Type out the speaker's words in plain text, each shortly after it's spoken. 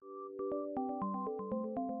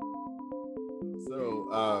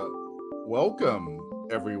Welcome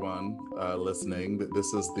everyone listening.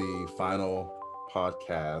 This is the final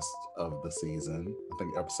podcast of the season. I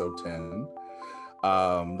think episode 10.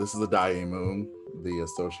 This is Adaye Moon, the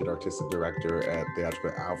Associate Artistic Director at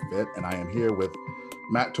Theatrical Outfit, and I am here with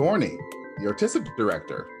Matt Torney, the Artistic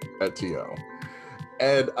Director at TO.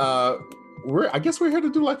 And I guess we're here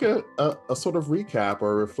to do like a sort of recap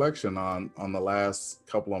or reflection on the last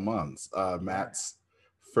couple of months. Matt's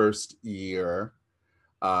first year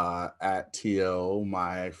at TO,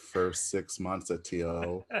 my first 6 months at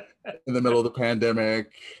TO, in the middle of the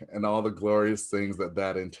pandemic and all the glorious things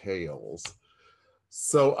that entails.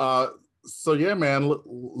 So yeah, man,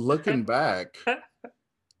 looking back,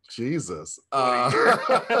 Jesus. What has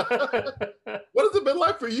it been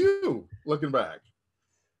like for you looking back?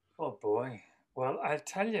 Oh boy. Well, I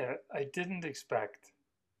tell you, I didn't expect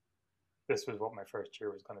this was what my first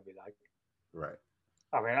year was going to be like. Right.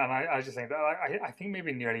 I mean, and I just think that I think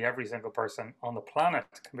maybe nearly every single person on the planet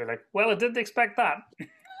can be like, well, I didn't expect that.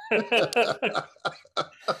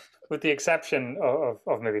 With the exception of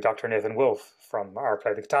maybe Dr. Nathan Wolfe from our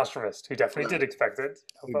play The Catastrophist, who definitely did expect it.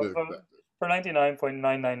 But for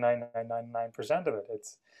 99.99999% of it,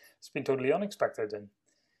 it's been totally unexpected,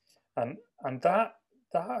 and that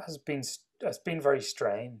has been very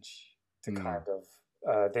strange to kind of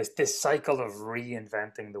this cycle of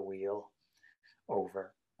reinventing the wheel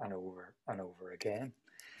over and over and over again.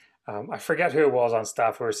 I forget who it was on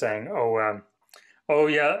staff who were saying, "Oh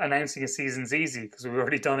yeah, announcing a season's easy because we've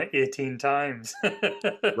already done it 18 times."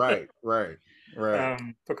 Right.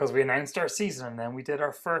 Because we announced our season, and then we did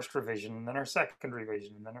our first revision, and then our second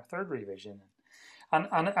revision, and then our third revision. And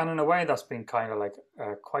in a way, that's been kind of like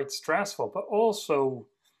quite stressful. But also,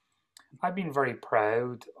 I've been very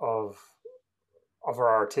proud of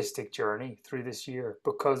our artistic journey through this year,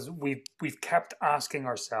 because we've kept asking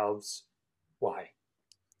ourselves why.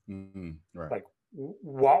 Right. Like,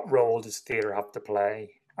 what role does theatre have to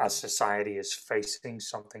play as society is facing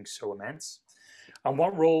something so immense? And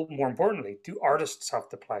what role, more importantly, do artists have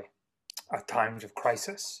to play at times of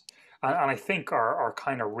crisis? And I think our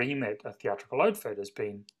kind of remit at Theatrical Outfit has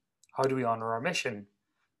been, how do we honour our mission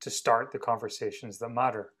to start the conversations that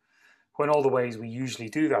matter, when all the ways we usually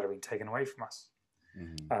do that have been taken away from us?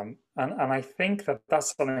 And I think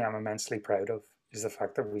that's something I'm immensely proud of, is the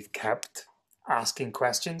fact that we've kept asking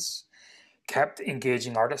questions, kept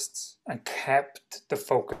engaging artists, and kept the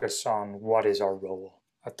focus on what is our role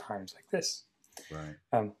at times like this. Right.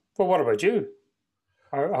 But what about you?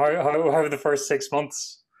 How have the first 6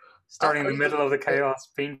 months, starting in the middle of the chaos,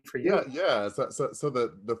 been for you? Yeah. So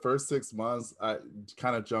the first 6 months, I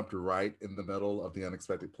kind of jumped right in the middle of the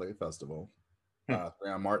Unexpected Play Festival,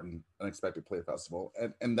 Graham Martin Unexpected Play Festival,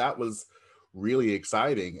 and that was really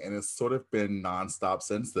exciting, and it's sort of been nonstop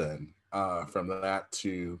since then. From that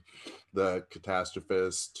to The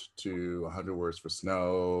Catastrophist to 100 Words for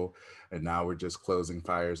Snow, and now we're just closing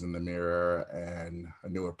Fires in the Mirror, and a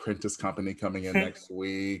new Apprentice company coming in next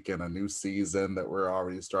week, and a new season that we're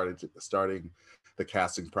already starting the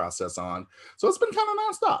casting process on. So it's been kind of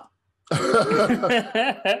nonstop.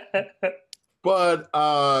 But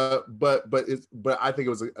I think it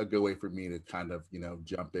was a good way for me to kind of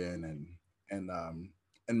jump in and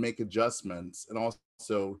make adjustments, and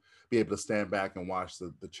also be able to stand back and watch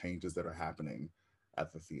the changes that are happening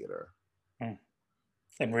at the theater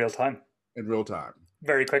in real time.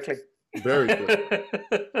 Very quickly. So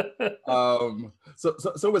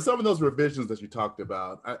with some of those revisions that you talked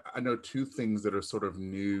about, I know two things that are sort of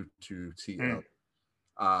new to TO.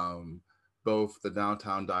 Both the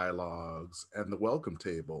downtown dialogues and the welcome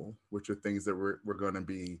table, which are things that we're going to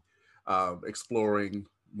be exploring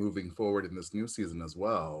moving forward in this new season as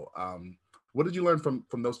well. What did you learn from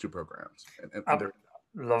those two programs?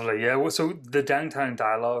 Lovely, yeah. Well, so the downtown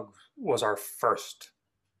dialogue was our first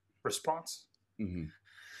response.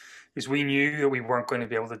 Because we knew that we weren't going to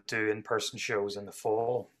be able to do in-person shows in the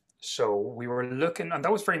fall. So we were looking, and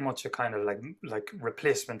that was very much a kind of like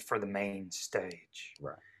replacement for the main stage.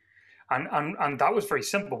 Right. And that was very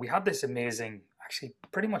simple. We had this amazing, actually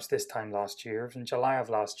pretty much this time last year, in July of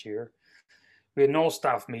last year, we had an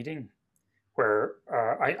all-staff meeting where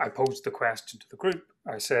I posed the question to the group.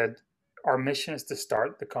 I said, our mission is to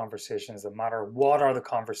start the conversations that matter. What are the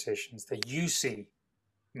conversations that you see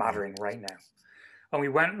mattering right now? And we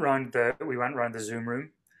went around the Zoom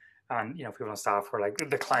room, and people on staff were like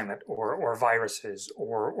the climate or viruses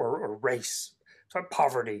or race, so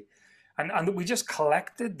poverty. And we just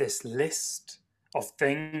collected this list of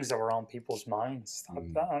things that were on people's minds.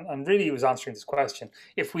 And really it was answering this question.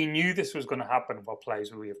 If we knew this was going to happen, what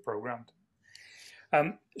plays would we have programmed?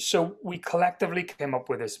 So we collectively came up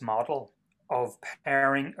with this model of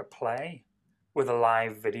pairing a play with a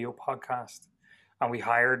live video podcast. And we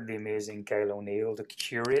hired the amazing Gail O'Neill to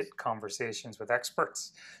curate conversations with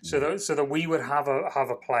experts, so that we would have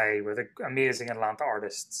a play with amazing Atlanta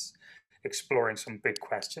artists exploring some big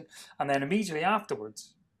question, and then immediately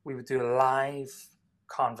afterwards we would do a live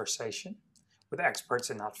conversation with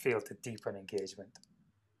experts in that field to deepen engagement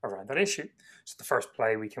around that issue. So the first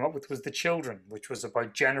play we came up with was The Children, which was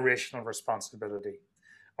about generational responsibility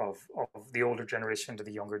of the older generation to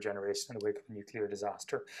the younger generation in the wake of a nuclear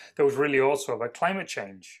disaster. That was really also about climate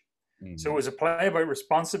change. Mm-hmm. So it was a play about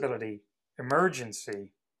responsibility,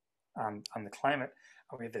 emergency, and the climate.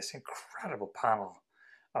 And we had this incredible panel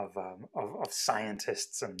of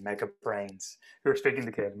scientists and mega brains who were speaking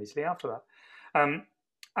to Kate immediately after that. And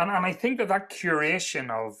I think that curation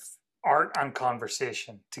of art and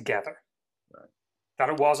conversation together, right, that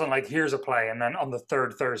it wasn't like, here's a play and then on the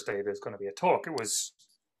third Thursday there's going to be a talk. It was,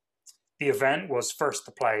 the event was first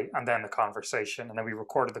the play and then the conversation, and then we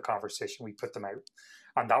recorded the conversation, we put them out,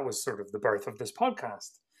 and that was sort of the birth of this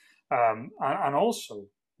podcast. And also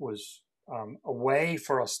was a way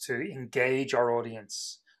for us to engage our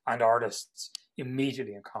audience and artists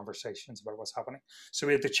immediately in conversations about what's happening. So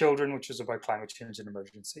we had The Children, which was about climate change and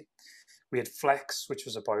emergency. We had Flex, which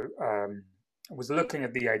was about was looking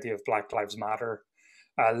at the idea of Black Lives Matter,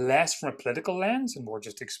 less from a political lens and more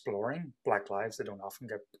just exploring Black lives that don't often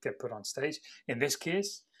get put on stage. In this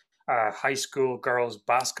case, high school girls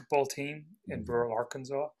basketball team in rural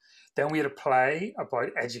Arkansas. Then we had a play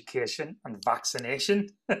about education and vaccination,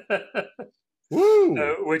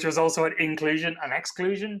 which was also about inclusion and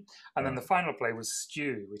exclusion. And then the final play was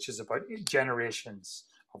Stew, which is about generations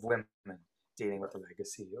of women dealing with the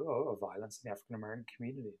legacy of violence in the African American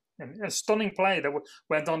community. And a stunning play that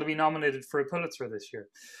went on to be nominated for a Pulitzer this year.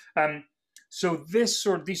 So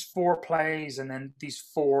these four plays and then these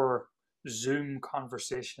four Zoom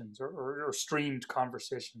conversations or streamed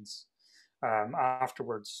conversations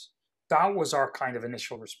afterwards, that was our kind of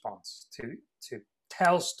initial response to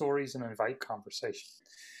tell stories and invite conversation.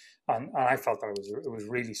 And I felt that it was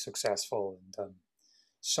really successful, and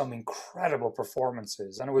some incredible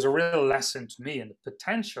performances. And it was a real lesson to me in the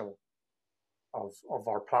potential of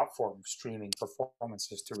our platform streaming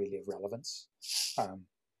performances to really have relevance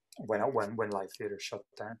when live theatre shut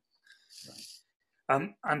down.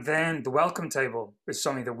 Right. And then the welcome table is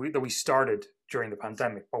something that we started during the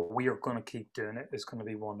pandemic, but we are going to keep doing it. It's going to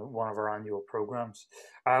be one of our annual programs,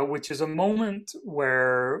 which is a moment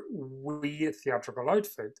where we at Theatrical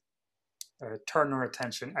Outfit turn our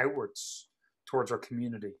attention outwards towards our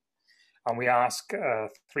community. And we ask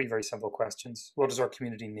three very simple questions. What does our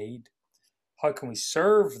community need? How can we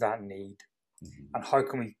serve that need? Mm-hmm. And how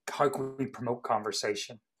can we promote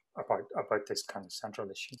conversation about this kind of central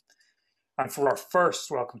issue? And for our first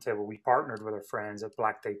welcome table, we partnered with our friends at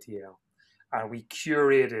Black Day TL, and we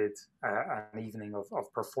curated an evening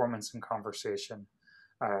of performance and conversation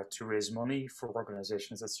to raise money for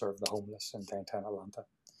organizations that serve the homeless in downtown Atlanta.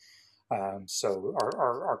 So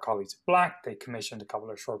our colleagues at Black, they commissioned a couple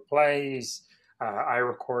of short plays. I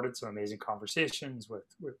recorded some amazing conversations with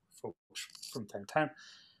folks from downtown,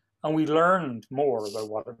 and we learned more about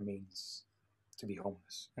what it means to be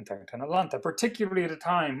homeless in downtown Atlanta, particularly at a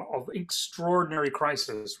time of extraordinary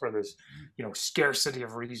crisis where there's, scarcity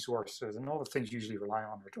of resources and all the things you usually rely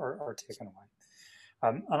on are taken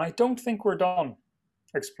away. And I don't think we're done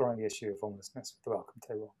exploring the issue of homelessness with the welcome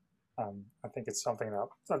table. I think it's something that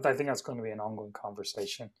I think that's going to be an ongoing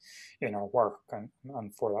conversation in our work and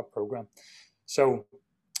for that program. So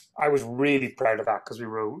I was really proud of that because we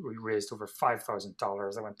raised over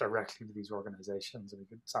 $5,000 that went directly to these organizations, and we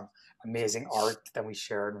did some amazing art that we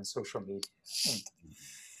shared on social media.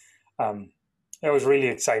 And, it was really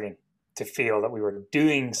exciting to feel that we were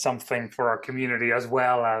doing something for our community as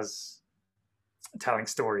well as telling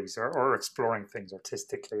stories or exploring things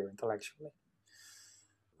artistically or intellectually.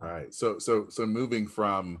 Right. So moving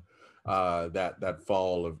from that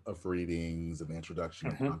fall of readings and the introduction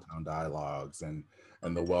of Downtown Dialogues and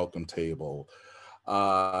the welcome table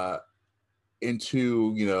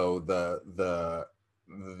into the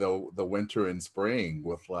winter and spring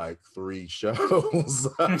with like 3 shows,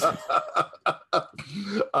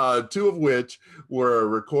 2 of which were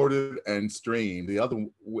recorded and streamed.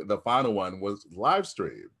 The final one was live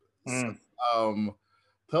streamed. So,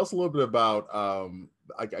 tell us a little bit about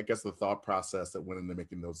I guess the thought process that went into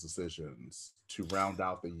making those decisions to round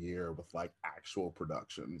out the year with like actual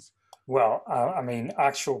productions. Well,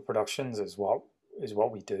 actual productions is what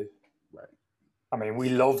we do. Right. I mean, we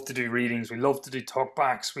love to do readings. We love to do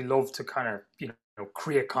talkbacks. We love to kind of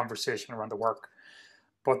create conversation around the work.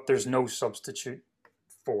 But there's no substitute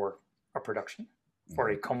for a production, for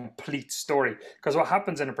a complete story. Because what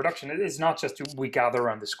happens in a production is not just we gather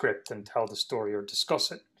around the script and tell the story or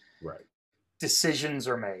discuss it. Right. Decisions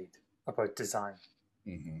are made about design.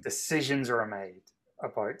 Decisions are made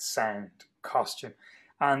about sound, costume.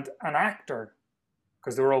 And an actor,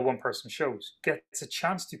 because they're all one-person shows, gets a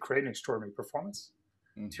chance to create an extraordinary performance,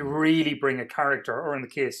 to really bring a character, or in the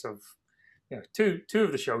case of two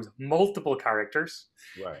of the shows, multiple characters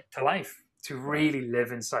to life, to really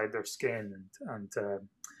live inside their skin and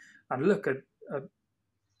look at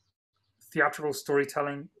theatrical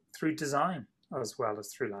storytelling through design as well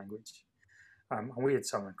as through language. And we had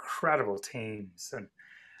some incredible teams, and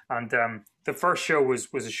the first show was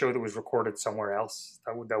a show that was recorded somewhere else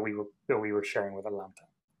that we were sharing with Atlanta.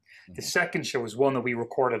 The second show was one that we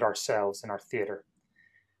recorded ourselves in our theater.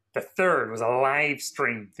 The third was a live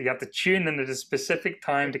stream. So you had to tune in at a specific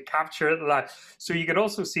time to capture it live. So you could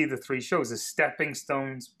also see the three shows as stepping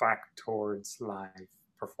stones back towards live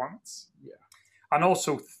performance. Yeah. And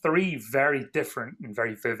also three very different and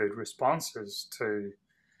very vivid responses to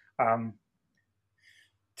a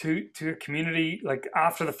community, like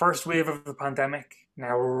after the first wave of the pandemic,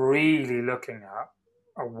 now really looking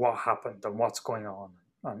at what happened and what's going on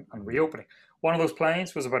and reopening. One of those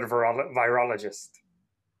plays was about a virologist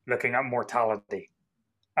looking at mortality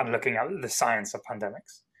and looking at the science of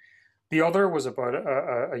pandemics. The other was about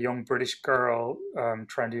a young British girl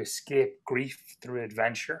trying to escape grief through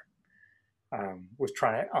adventure. Was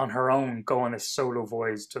trying to, on her own, go on a solo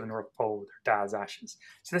voyage to the North Pole with her dad's ashes.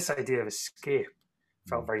 So this idea of escape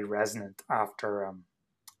felt very resonant after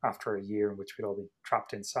a year in which we'd all been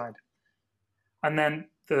trapped inside. And then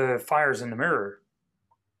the Fires in the Mirror,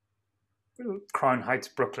 Crown Heights,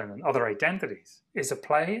 Brooklyn, and Other Identities, is a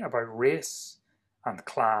play about race and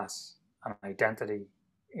class and identity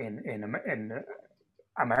in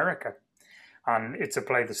America. And it's a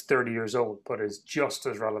play that's 30 years old, but is just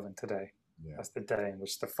as relevant today as the day in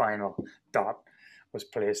which the final dot was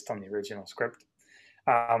placed on the original script.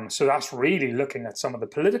 So that's really looking at some of the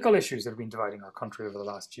political issues that have been dividing our country over the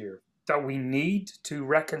last year that we need to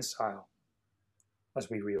reconcile as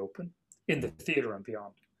we reopen in the theatre and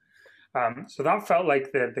beyond. So that felt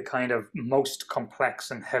like the kind of most complex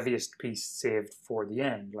and heaviest piece saved for the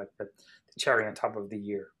end, like the cherry on top of the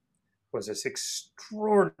year, was this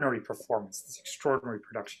extraordinary performance, this extraordinary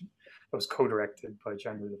production that was co-directed by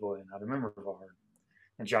Jean-Louis Lavoie and Adam Immerwahr.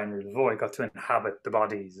 And Jean-Louis Lavoie got to inhabit the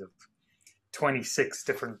bodies of 26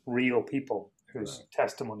 different real people whose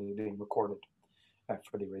testimony is being recorded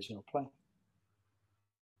for the original play.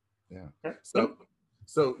 Yeah.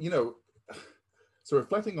 So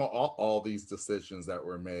reflecting on all these decisions that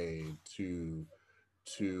were made to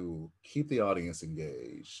keep the audience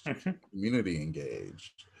engaged, community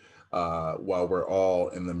engaged, while we're all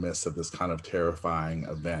in the midst of this kind of terrifying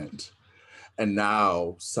event. And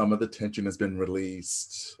now some of the tension has been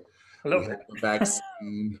released. We have a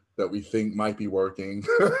vaccine that we think might be working.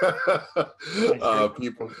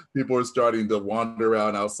 People are starting to wander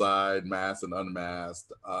around outside, masked and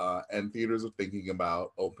unmasked, and theaters are thinking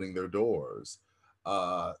about opening their doors.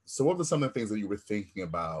 So what were some of the things that you were thinking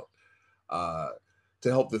about to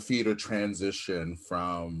help the theater transition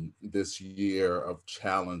from this year of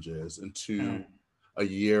challenges into a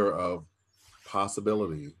year of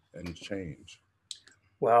possibility and change?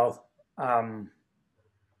 Well,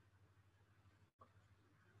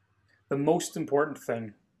 the most important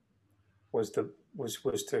thing was to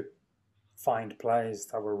find plays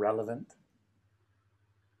that were relevant.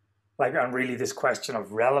 And really this question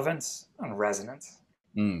of relevance and resonance.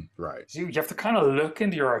 Right. So you have to kind of look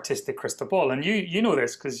into your artistic crystal ball, and you know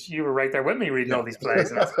this because you were right there with me reading all these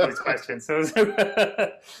plays and asking these questions. So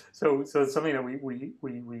it's something that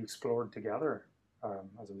we explored together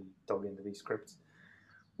as we dug into these scripts,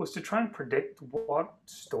 was to try and predict what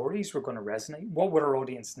stories were going to resonate, what would our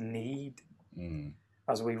audience need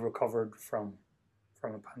as we recovered from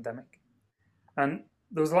a pandemic. And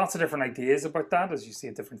there was lots of different ideas about that, as you see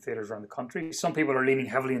at different theatres around the country. Some people are leaning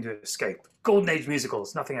heavily into escape. Golden Age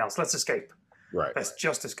musicals, nothing else. Let's escape. Right. Let's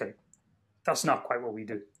just escape. That's not quite what we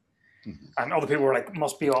do. And other people were like,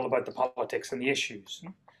 must be all about the politics and the issues.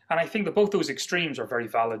 And I think that both those extremes are very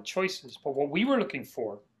valid choices. But what we were looking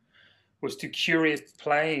for was to curate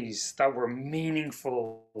plays that were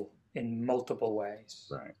meaningful in multiple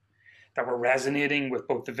ways. Right. That were resonating with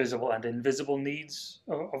both the visible and invisible needs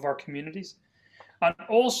of our communities. And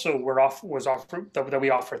also that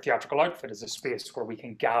we offer Theatrical Outfit as a space where we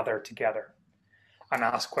can gather together and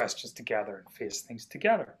ask questions together and face things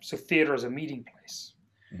together. So theatre is a meeting place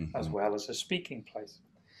as well as a speaking place.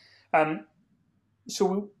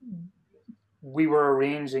 So we were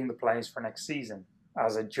arranging the plays for next season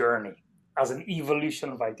as a journey as an evolution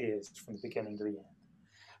of ideas from the beginning to the end.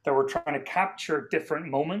 That we're trying to capture different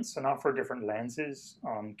moments and offer different lenses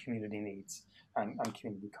on community needs and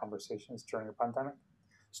community conversations during a pandemic.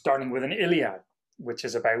 Starting with an Iliad, which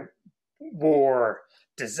is about war,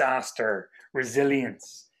 disaster,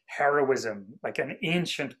 resilience, heroism, like an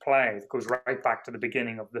ancient play that goes right back to the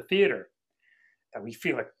beginning of the theatre, that we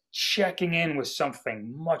feel like checking in with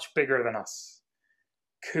something much bigger than us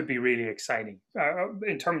could be really exciting,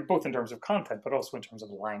 both in terms of content, but also in terms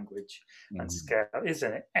of language and scale. Is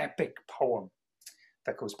an epic poem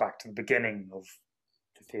that goes back to the beginning of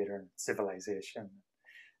the theatre and civilization.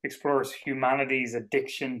 Explores humanity's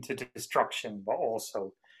addiction to destruction, but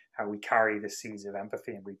also how we carry the seeds of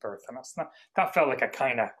empathy and rebirth in us. That felt like a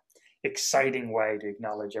kind of exciting way to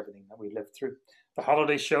acknowledge everything that we lived through. The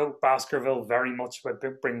holiday show, Baskerville, very much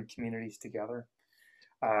about bringing communities together.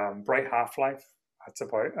 Bright Half-Life, that's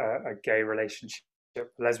about a gay relationship,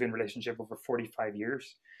 lesbian relationship over 45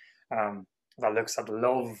 years. That looks at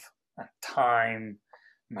love, and time,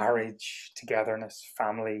 marriage, togetherness,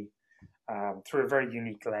 family, through a very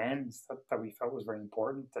unique lens that we felt was very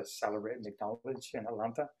important to celebrate and acknowledge in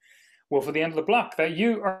Atlanta. Wolf at the End of the Block, that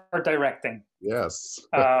you are directing. Yes.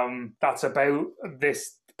 That's about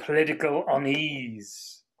this political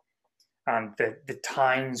unease and the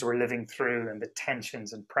times we're living through and the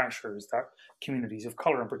tensions and pressures that communities of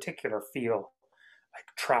colour in particular feel like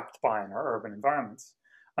trapped by in our urban environments.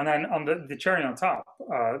 And then on the cherry on top,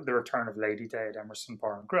 the return of Lady Day at Emerson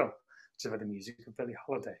Bar and Grill, which is about the music of Billie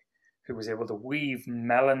Holiday, who was able to weave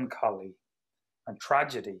melancholy and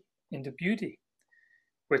tragedy into beauty,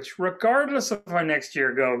 which regardless of how next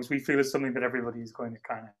year goes, we feel is something that everybody is going to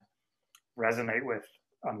kind of resonate with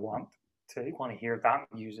and want to hear that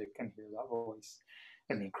music and hear that voice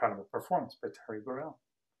in the incredible performance by Terry Burrell.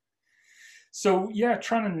 So yeah,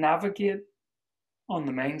 trying to navigate on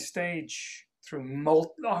the main stage through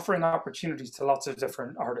offering opportunities to lots of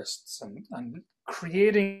different artists and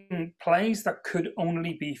creating plays that could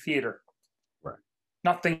only be theatre. Right.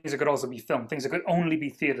 Not things that could also be film, things that could only be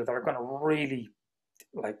theatre that are going to really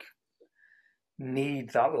like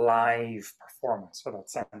need that live performance or that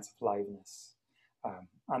sense of liveness.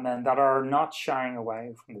 And then that are not shying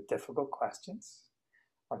away from the difficult questions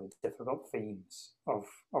or the difficult themes of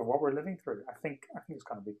what we're living through. I think it's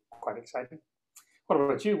going to be quite exciting. What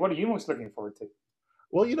about you? What are you most looking forward to?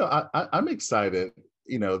 Well, I'm excited.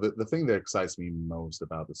 The thing that excites me most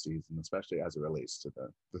about the season, especially as it relates to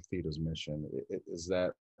the theater's mission, is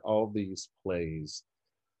that all these plays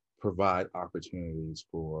provide opportunities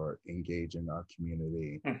for engaging our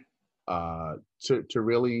community to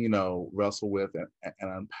really, wrestle with and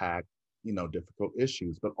unpack, difficult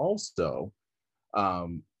issues, but also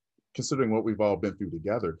considering what we've all been through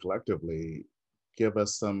together collectively, give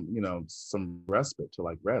us some respite to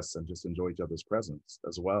rest and just enjoy each other's presence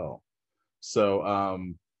as well. So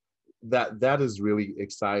that is really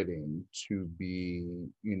exciting to be,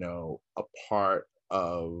 a part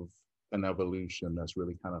of an evolution that's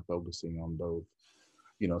really kind of focusing on both,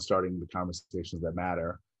 starting the conversations that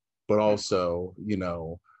matter, but also,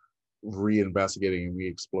 reinvestigating and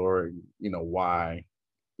re-exploring, why,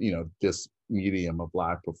 this medium of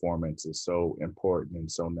live performance is so important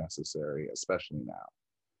and so necessary, especially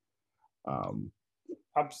now.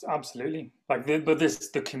 Absolutely.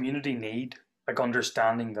 The community need,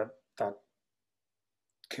 understanding that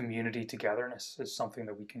community togetherness is something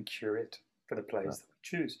that we can curate for the plays that we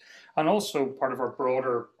choose. And also part of our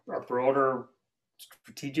broader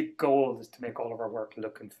strategic goal is to make all of our work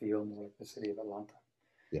look and feel more like the city of Atlanta.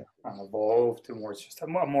 Yeah. And evolve towards just a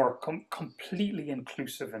more completely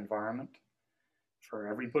inclusive environment for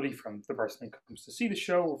everybody, from the person who comes to see the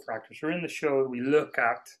show or for actors who are in the show. We look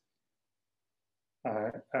at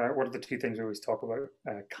what are the two things we always talk about?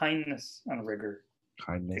 Kindness and rigor.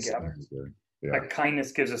 Kindness together. And rigor. Yeah.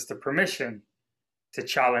 Kindness gives us the permission to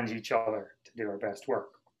challenge each other to do our best work,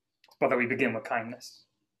 but that we begin with kindness.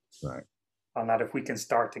 Right. And that if we can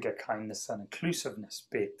start to get kindness and inclusiveness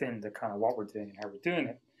baked into kind of what we're doing and how we're doing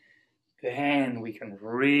it, then we can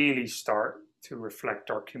really start to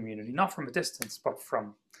reflect our community, not from a distance, but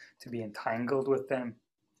to be entangled with them,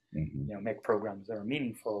 make programs that are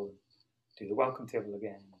meaningful, do the welcome table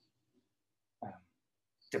again,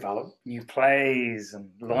 develop new plays and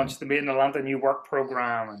launch the Made in Atlanta new work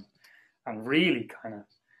program and really kind of,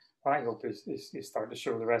 what I hope is start to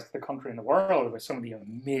show the rest of the country and the world with some of the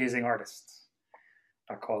amazing artists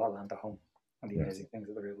that call Atlanta home and the amazing things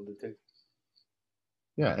that they're able to do.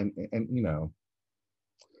 Yeah, and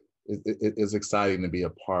it is exciting to be a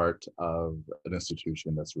part of an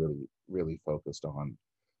institution that's really, really focused on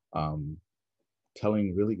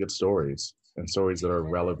telling really good stories and stories that are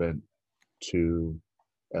relevant to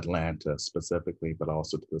Atlanta specifically, but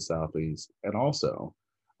also to the Southeast, and also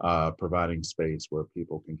providing space where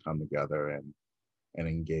people can come together and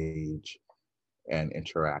engage and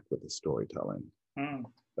interact with the storytelling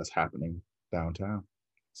that's happening downtown.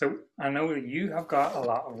 So I know that you have got a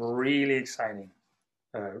lot of really exciting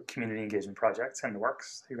community engagement projects in the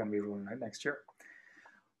works. You're going to be rolling out next year.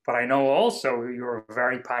 But I know also you're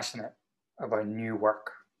very passionate about new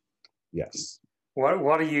work. Yes.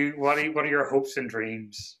 What are your hopes and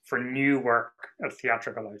dreams for new work at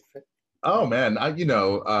Theatrical Outfit? Oh man,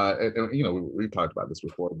 we've talked about this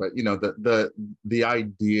before, but the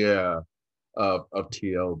idea of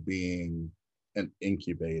TL being an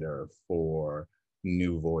incubator for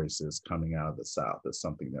new voices coming out of the South is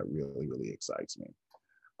something that really, really excites me.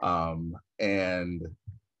 And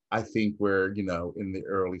I think we're, in the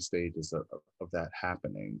early stages of that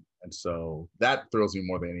happening. And so that thrills me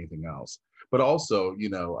more than anything else. But also,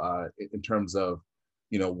 in terms of,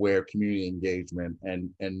 where community engagement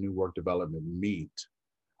and new work development meet,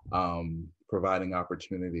 providing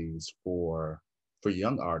opportunities for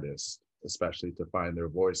young artists, especially to find their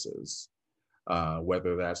voices,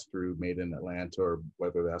 whether that's through Made in Atlanta or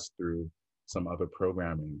whether that's through some other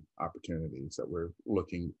programming opportunities that we're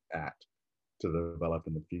looking at to develop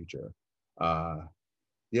in the future.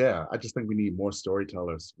 I just think we need more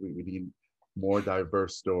storytellers. We need more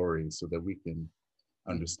diverse stories so that we can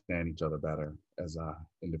understand each other better as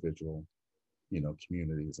individual,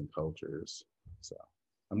 communities and cultures. So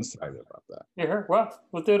I'm excited about that. Yeah, well,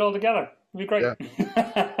 we'll do it all together. It'll be great. Yeah.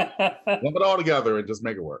 Lump it all together and just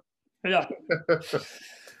make it work. Yeah.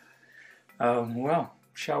 Well,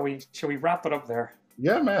 shall we wrap it up there?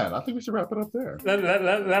 Yeah, man. I think we should wrap it up there.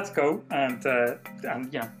 Let's go and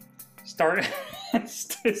start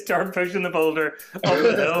pushing the boulder up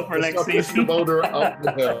the hill for next season. Push the boulder up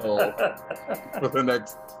the hill for the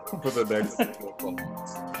next 12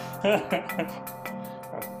 months.